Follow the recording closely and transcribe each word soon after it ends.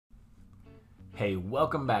Hey,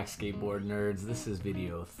 welcome back skateboard nerds. This is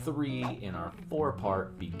video 3 in our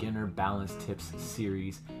 4-part beginner balance tips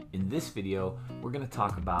series. In this video, we're going to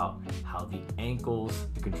talk about how the ankles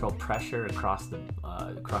control pressure across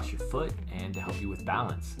your foot and to help you with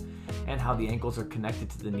balance, and how the ankles are connected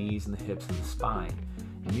to the knees and the hips and the spine.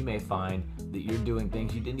 And you may find that you're doing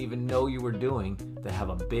things you didn't even know you were doing that have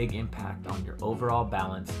a big impact on your overall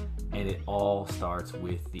balance, and it all starts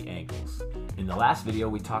with the ankles. In the last video,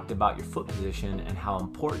 we talked about your foot position and how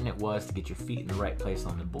important it was to get your feet in the right place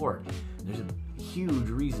on the board. And there's a huge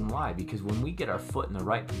reason why, because when we get our foot in the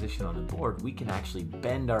right position on the board, we can actually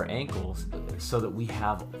bend our ankles so that we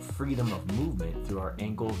have freedom of movement through our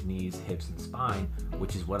ankles, knees, hips, and spine,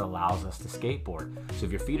 which is what allows us to skateboard. So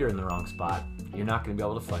if your feet are in the wrong spot, you're not going to be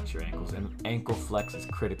able to flex your ankles, and ankle flex is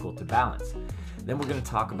critical to balance. Then we're going to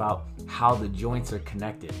talk about how the joints are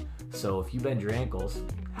connected. So if you bend your ankles,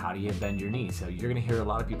 how do you bend your knees? So you're going to hear a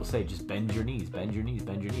lot of people say, just bend your knees, bend your knees,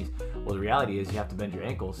 bend your knees. Well, the reality is you have to bend your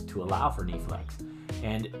ankles to allow for knee flex.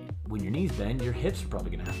 And when your knees bend, your hips are probably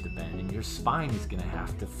going to have to bend, and your spine is going to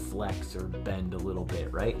have to flex or bend a little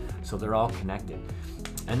bit, right? So they're all connected.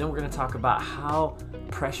 And then we're going to talk about how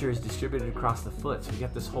pressure is distributed across the foot. So we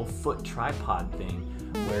got this whole foot tripod thing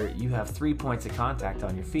where you have 3 points of contact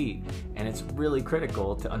on your feet, and it's really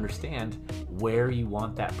critical to understand where you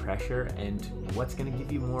want that pressure and what's going to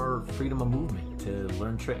give you more freedom of movement to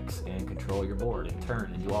learn tricks and control your board and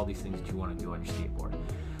turn and do all these things that you want to do on your skateboard.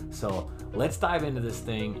 So let's dive into this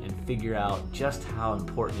thing and figure out just how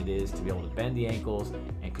important it is to be able to bend the ankles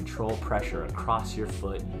and control pressure across your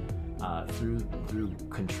foot through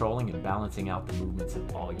controlling and balancing out the movements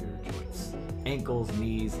of all your joints: ankles,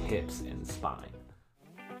 knees, hips, and spine.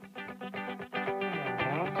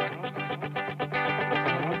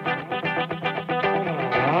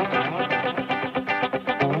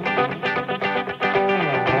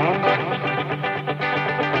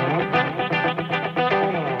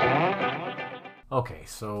 Okay,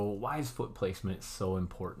 so why is foot placement so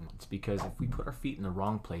important? It's because if we put our feet in the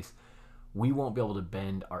wrong place, we won't be able to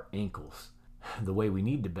bend our ankles the way we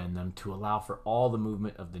need to bend them to allow for all the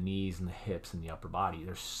movement of the knees and the hips and the upper body.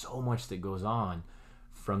 There's so much that goes on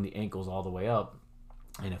from the ankles all the way up,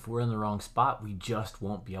 and if we're in the wrong spot, we just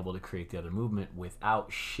won't be able to create the other movement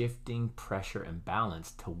without shifting pressure and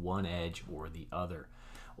balance to one edge or the other,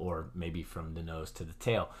 or maybe from the nose to the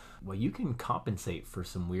tail. Well, you can compensate for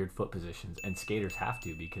some weird foot positions, and skaters have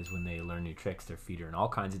to, because when they learn new tricks, their feet are in all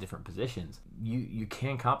kinds of different positions. You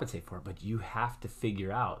can compensate for it, but you have to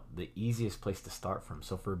figure out the easiest place to start from.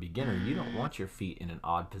 So for a beginner, you don't want your feet in an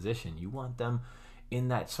odd position. You want them in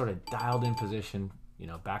that sort of dialed in position, you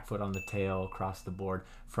know, back foot on the tail across the board,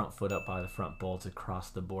 front foot up by the front bolts across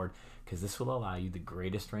the board, because this will allow you the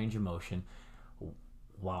greatest range of motion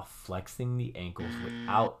while flexing the ankles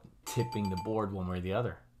without tipping the board one way or the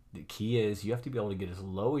other. The key is you have to be able to get as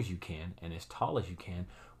low as you can and as tall as you can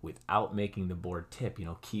without making the board tip, you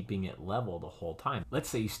know, keeping it level the whole time. Let's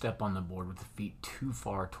say you step on the board with the feet too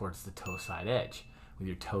far towards the toe side edge, with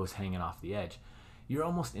your toes hanging off the edge. You're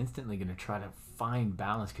almost instantly going to try to find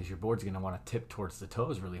balance because your board's going to want to tip towards the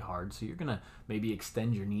toes really hard. So you're going to maybe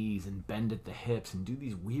extend your knees and bend at the hips and do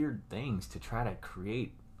these weird things to try to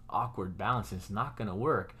create awkward balance, and it's not going to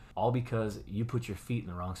work, all because you put your feet in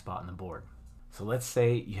the wrong spot on the board. So let's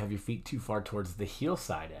say you have your feet too far towards the heel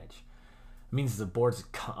side edge. It means the board's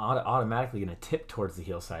automatically going to tip towards the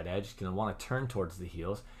heel side edge. It's going to want to turn towards the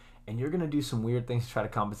heels, and you're going to do some weird things to try to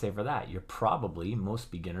compensate for that. You're probably,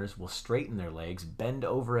 most beginners will straighten their legs, bend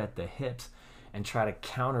over at the hips, and try to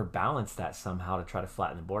counterbalance that somehow to try to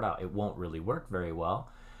flatten the board out. It won't really work very well.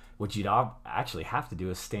 What you'd actually have to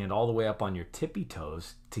do is stand all the way up on your tippy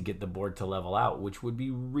toes to get the board to level out, which would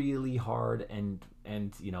be really hard and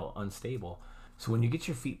you know, unstable. So when you get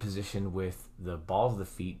your feet positioned with the balls of the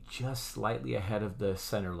feet just slightly ahead of the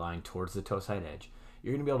center line towards the toe side edge,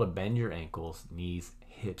 you're going to be able to bend your ankles, knees,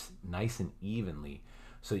 hips nice and evenly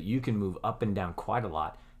so that you can move up and down quite a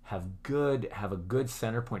lot, have a good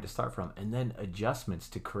center point to start from, and then adjustments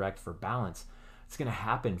to correct for balance. It's going to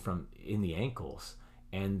happen from in the ankles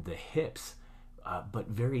and the hips, but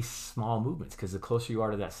very small movements, because the closer you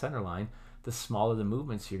are to that center line, the smaller the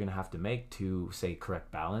movements you're going to have to make to, say,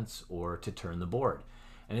 correct balance or to turn the board.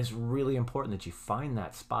 And it's really important that you find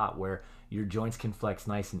that spot where your joints can flex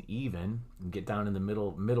nice and even and get down in the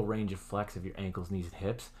middle range of flex of your ankles, knees, and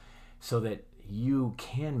hips, so that you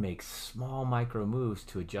can make small micro moves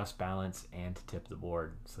to adjust balance and to tip the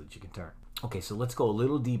board so that you can turn. Okay, so let's go a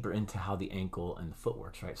little deeper into how the ankle and the foot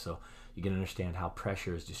works, right? So you can understand how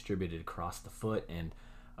pressure is distributed across the foot and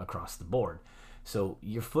across the board. So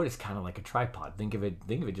your foot is kind of like a tripod. Think of it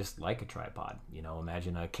just like a tripod. You know,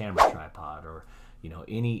 imagine a camera tripod, or you know,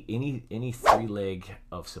 any three leg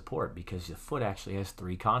of support, because the foot actually has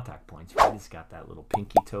three contact points, right? It's got that little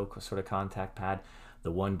pinky toe sort of contact pad,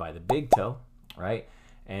 the one by the big toe, right?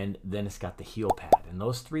 And then it's got the heel pad. And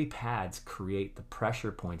those three pads create the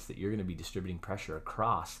pressure points that you're going to be distributing pressure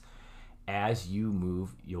across as you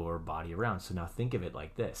move your body around. So now think of it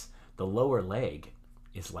like this. The lower leg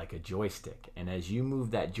is like a joystick. And as you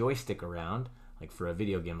move that joystick around, like for a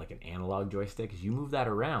video game, like an analog joystick, as you move that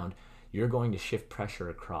around, you're going to shift pressure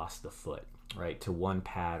across the foot, right, to one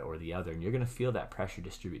pad or the other, and you're going to feel that pressure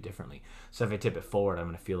distribute differently. So if I tip it forward, I'm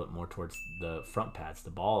going to feel it more towards the front pads, the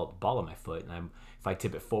ball of my foot, and if I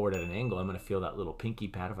tip it forward at an angle, I'm going to feel that little pinky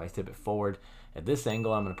pad. If I tip it forward at this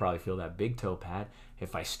angle, I'm going to probably feel that big toe pad.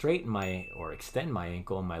 If I straighten or extend my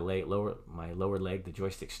ankle and my lower leg, the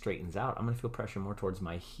joystick straightens out, I'm going to feel pressure more towards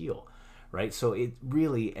my heel, right? So it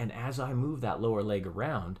really, and as I move that lower leg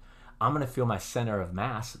around, I'm going to feel my center of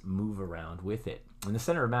mass move around with it. And the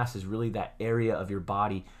center of mass is really that area of your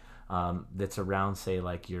body that's around, say,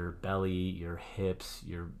 like your belly, your hips,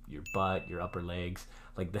 your butt, your upper legs,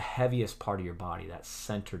 like the heaviest part of your body, that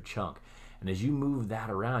center chunk. And as you move that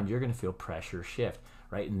around, you're going to feel pressure shift,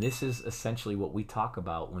 right? And this is essentially what we talk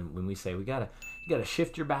about when we say you gotta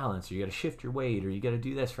shift your balance, or you gotta shift your weight, or you gotta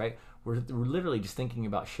do this, right? We're literally just thinking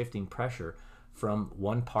about shifting pressure from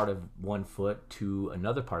one part of one foot to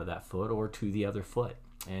another part of that foot, or to the other foot.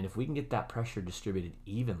 And if we can get that pressure distributed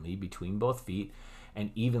evenly between both feet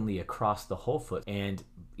and evenly across the whole foot and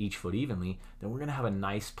each foot evenly, then we're going to have a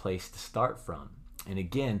nice place to start from. And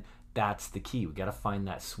again, that's the key. We got to find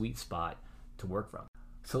that sweet spot to work from.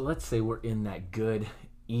 So let's say we're in that good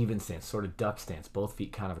even stance, sort of duck stance, both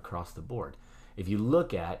feet kind of across the board. If you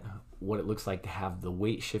look at what it looks like to have the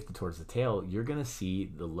weight shifted towards the tail, you're going to see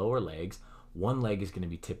the lower legs. One leg is going to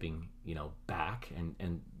be tipping, you know, back,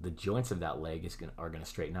 and the joints of that leg are going to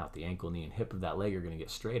straighten out. The ankle, knee, and hip of that leg are going to get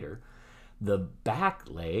straighter. The back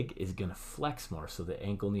leg is going to flex more, so the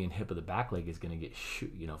ankle, knee, and hip of the back leg is going to get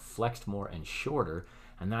flexed more and shorter,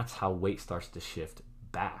 and that's how weight starts to shift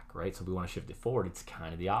back, right? So if we want to shift it forward, it's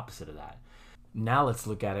kind of the opposite of that. Now let's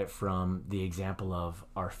look at it from the example of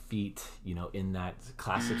our feet, you know, in that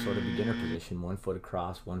classic sort of beginner position, one foot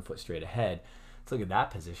across, one foot straight ahead. Let's look at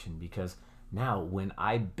that position, because now when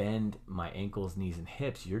I bend my ankles, knees, and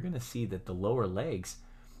hips, you're going to see that the lower legs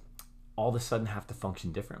all of a sudden have to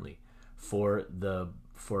function differently. For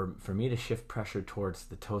me to shift pressure towards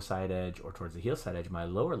the toe side edge or towards the heel side edge, my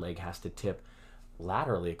lower leg has to tip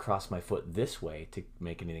laterally across my foot this way to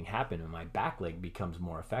make anything happen, and my back leg becomes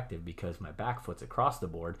more effective because my back foot's across the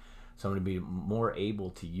board. So I'm going to be more able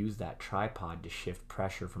to use that tripod to shift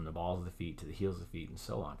pressure from the balls of the feet to the heels of the feet, and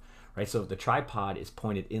so on, right? So if the tripod is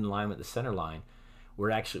pointed in line with the center line,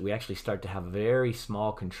 we actually start to have very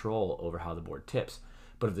small control over how the board tips.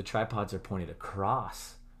 But if the tripods are pointed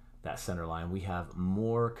across that center line, we have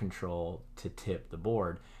more control to tip the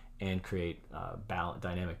board and create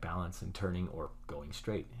dynamic balance and turning or going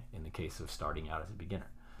straight in the case of starting out as a beginner.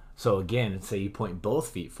 So again, say you point both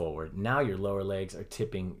feet forward, now your lower legs are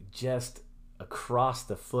tipping just across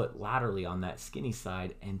the foot laterally on that skinny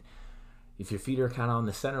side, and if your feet are kind of on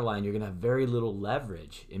the center line, you're going to have very little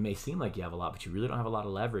leverage. It may seem like you have a lot, but you really don't have a lot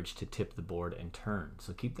of leverage to tip the board and turn.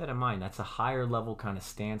 So keep that in mind. That's a higher level kind of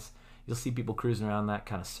stance. You'll see people cruising around that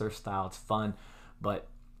kind of surf style. It's fun, but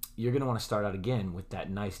you're going to want to start out again with that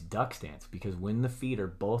nice duck stance, because when the feet are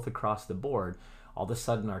both across the board, all of a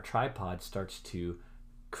sudden our tripod starts to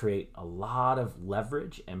create a lot of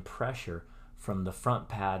leverage and pressure from the front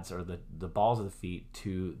pads or the balls of the feet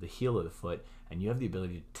to the heel of the foot, and you have the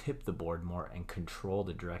ability to tip the board more and control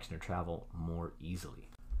the direction of travel more easily.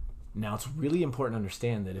 Now, it's really important to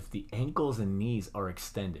understand that if the ankles and knees are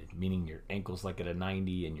extended, meaning your ankle's like at a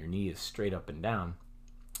 90 and your knee is straight up and down,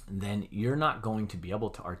 then you're not going to be able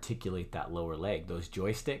to articulate that lower leg. Those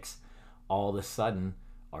joysticks all of a sudden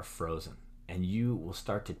are frozen, and you will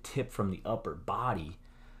start to tip from the upper body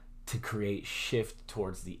to create shift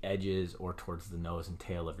towards the edges or towards the nose and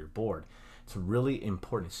tail of your board. It's really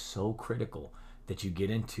important, it's so critical that you get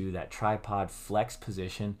into that tripod flex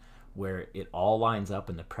position where it all lines up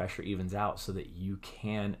and the pressure evens out so that you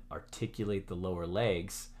can articulate the lower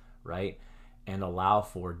legs, right? And allow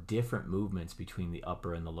for different movements between the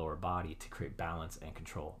upper and the lower body to create balance and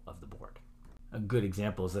control of the board. A good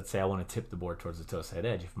example is, let's say I want to tip the board towards the toe side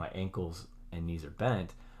edge. If my ankles and knees are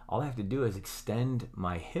bent, all I have to do is extend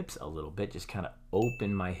my hips a little bit, just kind of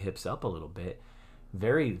open my hips up a little bit,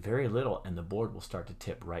 very, very little, and the board will start to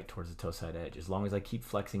tip right towards the toe side edge. As long as I keep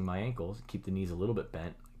flexing my ankles, keep the knees a little bit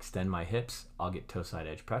bent, extend my hips, I'll get toe side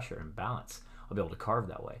edge pressure and balance. I'll be able to carve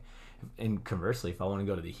that way. And conversely, if I want to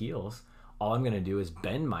go to the heels, all I'm going to do is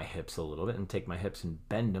bend my hips a little bit and take my hips and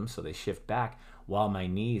bend them so they shift back while my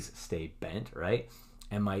knees stay bent, right?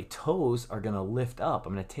 And my toes are going to lift up.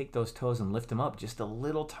 I'm going to take those toes and lift them up just a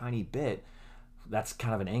little tiny bit. That's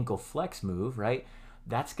kind of an ankle flex move, right?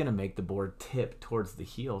 That's going to make the board tip towards the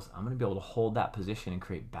heels. I'm going to be able to hold that position and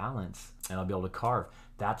create balance, and I'll be able to carve.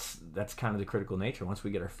 That's kind of the critical nature. Once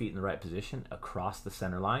we get our feet in the right position across the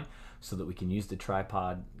center line so that we can use the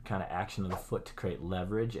tripod kind of action of the foot to create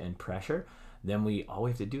leverage and pressure, then all we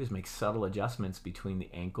have to do is make subtle adjustments between the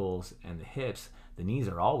ankles and the hips. The knees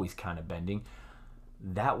are always kind of bending.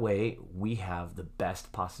 That way we have the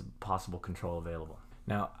best possible control available.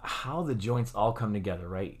 Now, how the joints all come together,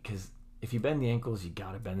 right? Because if you bend the ankles, you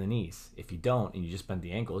got to bend the knees. If you don't and you just bend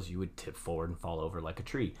the ankles, you would tip forward and fall over like a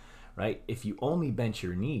tree, right? If you only bent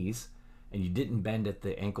your knees and you didn't bend at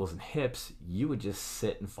the ankles and hips, you would just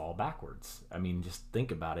sit and fall backwards. I mean, just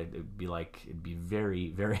think about it. It'd be very,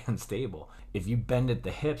 very unstable. If you bend at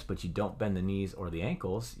the hips, but you don't bend the knees or the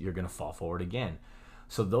ankles, you're going to fall forward again.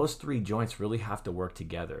 So those three joints really have to work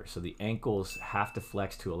together. So the ankles have to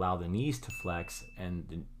flex to allow the knees to flex,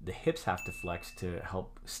 and the hips have to flex to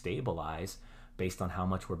help stabilize based on how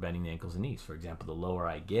much we're bending the ankles and knees. For example, the lower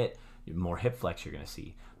I get, the more hip flex you're going to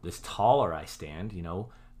see. The taller I stand,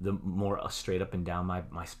 the more straight up and down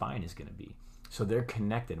my spine is going to be. So they're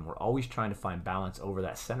connected, and we're always trying to find balance over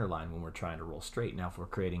that center line when we're trying to roll straight. Now, if we're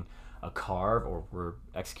creating a carve or we're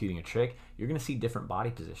executing a trick, you're going to see different body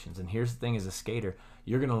positions. And here's the thing, as a skater,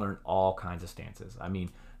 you're going to learn all kinds of stances. I mean,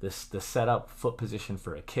 the setup foot position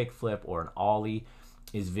for a kick flip or an ollie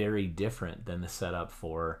is very different than the setup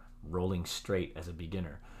for rolling straight as a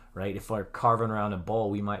beginner, right? If we're carving around a bowl,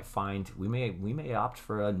 we may opt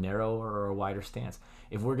for a narrow or a wider stance.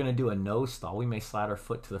 If we're going to do a nose stall, we may slide our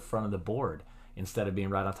foot to the front of the board instead of being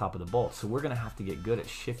right on top of the bowl. So we're going to have to get good at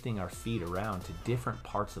shifting our feet around to different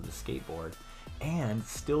parts of the skateboard and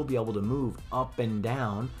still be able to move up and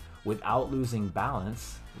down without losing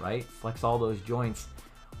balance, right? Flex all those joints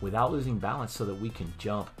without losing balance so that we can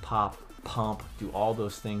jump, pop, pump, do all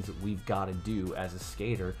those things that we've got to do as a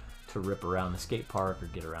skater to rip around the skate park or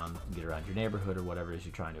get around your neighborhood or whatever it is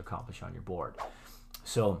you're trying to accomplish on your board.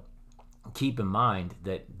 So keep in mind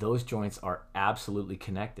that those joints are absolutely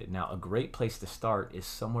connected. Now, a great place to start is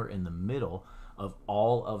somewhere in the middle of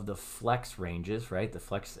all of the flex ranges, right? The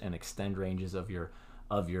flex and extend ranges of your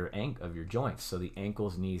joints. So the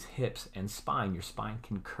ankles, knees, hips, and spine. Your spine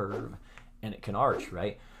can curve and it can arch,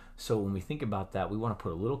 right? So when we think about that, we want to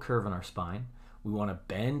put a little curve in our spine. We want to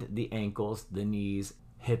bend the ankles, the knees,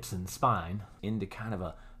 hips, and spine into kind of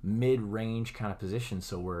a mid-range kind of position,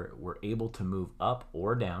 so we're able to move up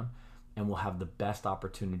or down, and we'll have the best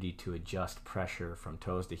opportunity to adjust pressure from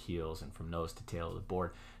toes to heels and from nose to tail of the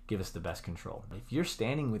board, give us the best control. If you're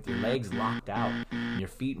standing with your legs locked out and your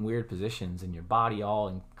feet in weird positions and your body all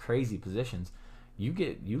in crazy positions, you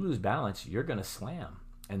lose balance, you're gonna slam,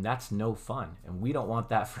 and that's no fun, and we don't want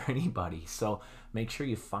that for anybody. So make sure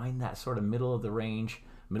you find that sort of middle of the range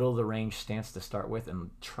stance to start with, and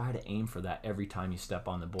try to aim for that every time you step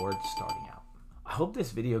on the board starting out. I hope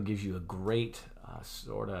this video gives you a great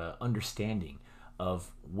sort of understanding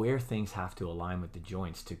of where things have to align with the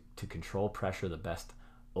joints to control pressure the best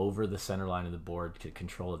over the center line of the board, to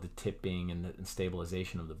control the tipping and the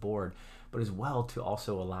stabilization of the board, but as well to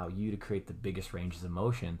also allow you to create the biggest ranges of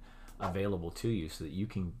motion available to you so that you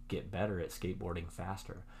can get better at skateboarding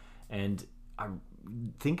faster. And I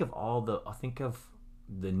think of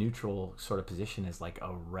the neutral sort of position as like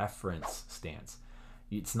a reference stance.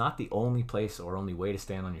 It's not the only place or only way to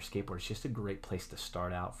stand on your skateboard. It's just a great place to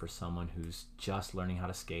start out for someone who's just learning how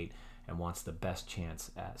to skate and wants the best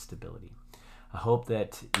chance at stability. I hope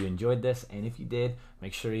that you enjoyed this, and if you did,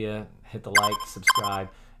 make sure you hit the like, subscribe,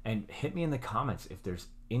 and hit me in the comments if there's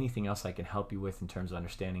anything else I can help you with in terms of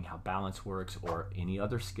understanding how balance works or any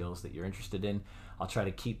other skills that you're interested in. I'll try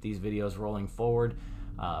to keep these videos rolling forward.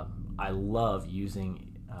 I love using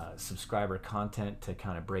subscriber content to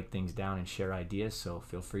kind of break things down and share ideas, so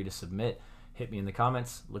feel free to submit. Hit me in the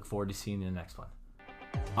comments. Look forward to seeing you in the next one.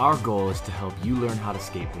 Our goal is to help you learn how to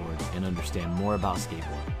skateboard and understand more about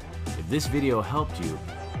skateboarding. If this video helped you,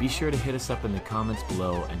 be sure to hit us up in the comments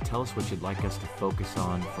below and tell us what you'd like us to focus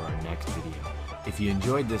on for our next video. If you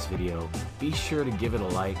enjoyed this video, be sure to give it a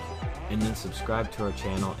like and then subscribe to our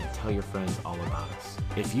channel and tell your friends all about us.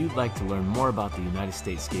 If you'd like to learn more about the United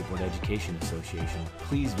States Skateboard Education Association,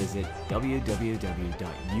 please visit www.ussea.us,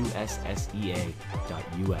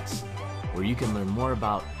 where you can learn more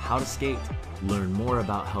about how to skate, learn more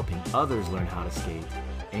about helping others learn how to skate,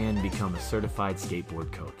 and become a certified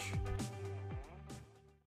skateboard coach.